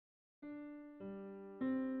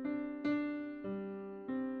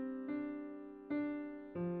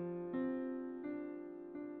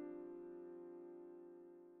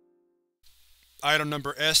Item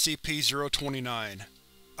Number SCP-029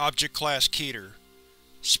 Object Class Keter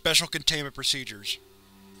Special Containment Procedures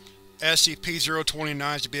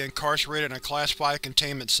SCP-029 is to be incarcerated in a Class 5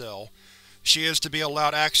 containment cell. She is to be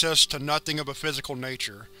allowed access to nothing of a physical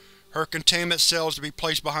nature. Her containment cell is to be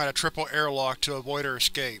placed behind a triple airlock to avoid her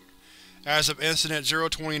escape. As of Incident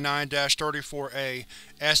 029-34-A,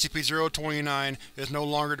 SCP-029 is no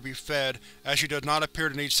longer to be fed, as she does not appear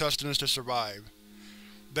to need sustenance to survive.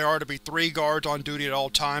 There are to be 3 guards on duty at all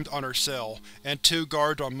times on her cell, and 2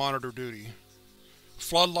 guards on monitor duty.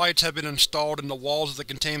 Floodlights have been installed in the walls of the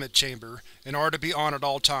containment chamber, and are to be on at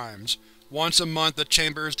all times. Once a month the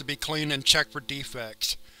chamber is to be cleaned and checked for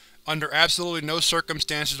defects. Under absolutely no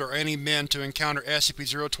circumstances are any men to encounter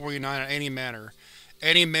SCP-029 in any manner.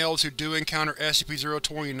 Any males who do encounter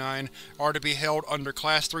SCP-029 are to be held under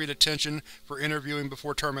Class 3 detention for interviewing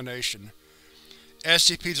before termination.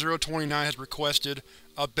 SCP-029 has requested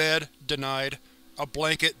a bed denied, a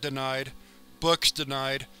blanket denied, books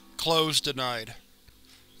denied, clothes denied.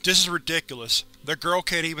 This is ridiculous. The girl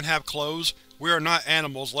can't even have clothes. We are not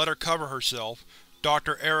animals, let her cover herself.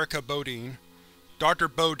 Dr. Erica Bodine. Dr.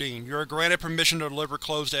 Bodine, you are granted permission to deliver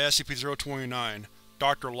clothes to SCP-029.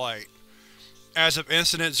 Dr. Light. As of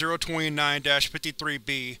Incident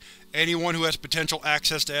 029-53-B, anyone who has potential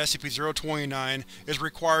access to SCP-029 is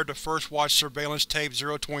required to first watch Surveillance Tape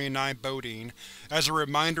 029 Bodine, as a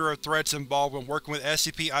reminder of threats involved when working with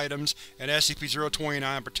SCP items and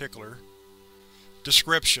SCP-029 in particular.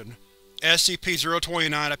 Description: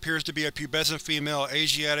 SCP-029 appears to be a pubescent female of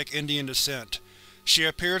Asiatic-Indian descent. She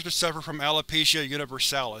appears to suffer from alopecia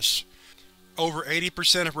universalis. Over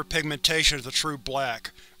 80% of her pigmentation is a true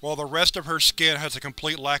black, while the rest of her skin has a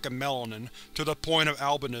complete lack of melanin, to the point of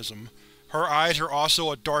albinism. Her eyes are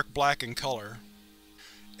also a dark black in color.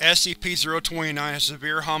 SCP-029 has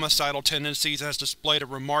severe homicidal tendencies and has displayed a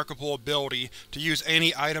remarkable ability to use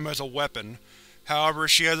any item as a weapon. However,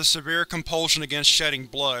 she has a severe compulsion against shedding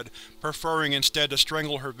blood, preferring instead to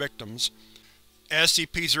strangle her victims.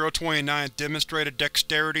 SCP-029 demonstrated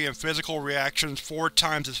dexterity and physical reactions 4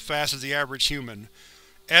 times as fast as the average human.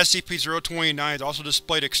 SCP-029 has also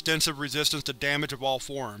displayed extensive resistance to damage of all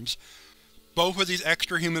forms. Both of these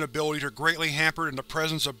extra-human abilities are greatly hampered in the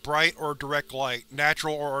presence of bright or direct light,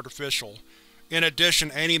 natural or artificial. In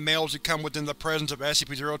addition, any males who come within the presence of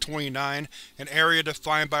SCP-029, an area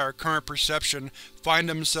defined by our current perception, find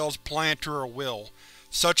themselves pliant to her will.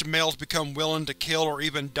 Such males become willing to kill or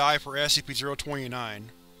even die for SCP-029.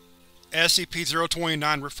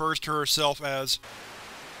 SCP-029 refers to herself as,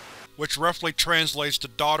 which roughly translates to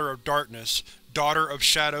Daughter of Darkness, Daughter of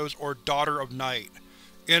Shadows, or Daughter of Night.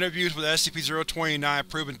 Interviews with SCP-029 have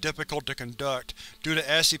proven difficult to conduct, due to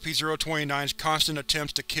SCP-029's constant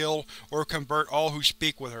attempts to kill or convert all who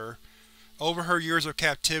speak with her. Over her years of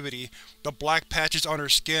captivity, the black patches on her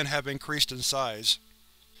skin have increased in size.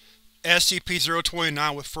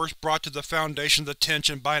 SCP-029 was first brought to the Foundation's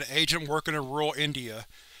attention by an agent working in rural India.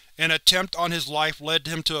 An attempt on his life led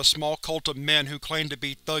him to a small cult of men who claimed to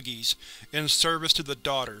be thuggies, in service to the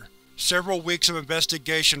Daughter. Several weeks of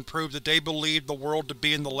investigation proved that they believed the world to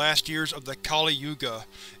be in the last years of the Kali Yuga,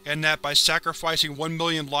 and that by sacrificing 1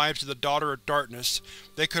 million lives to the Daughter of Darkness,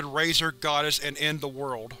 they could raise her goddess and end the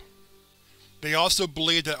world. They also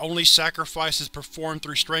believed that only sacrifices performed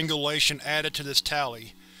through strangulation added to this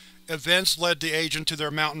tally. Events led the agent to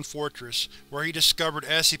their mountain fortress, where he discovered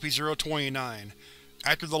SCP-029.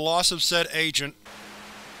 After the loss of said agent,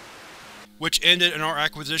 which ended in our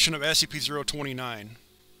acquisition of SCP-029.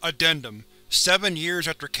 Addendum: 7 years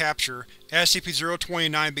after capture,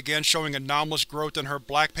 SCP-029 began showing anomalous growth in her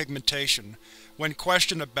black pigmentation. When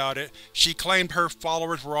questioned about it, she claimed her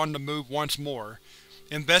followers were on the move once more.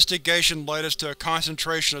 Investigation led us to a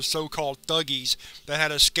concentration of so-called thuggies that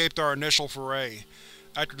had escaped our initial foray.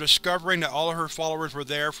 After discovering that all of her followers were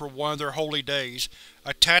there for one of their holy days,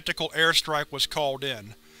 a tactical airstrike was called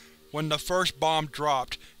in. When the first bomb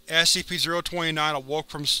dropped, SCP-029 awoke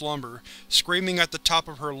from slumber, screaming at the top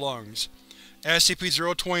of her lungs.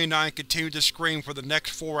 SCP-029 continued to scream for the next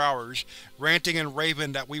 4 hours, ranting and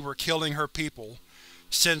raving that we were killing her people.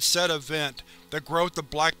 Since said event, the growth of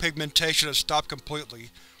black pigmentation has stopped completely.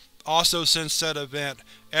 Also since said event,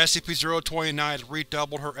 SCP-029 has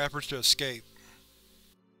redoubled her efforts to escape.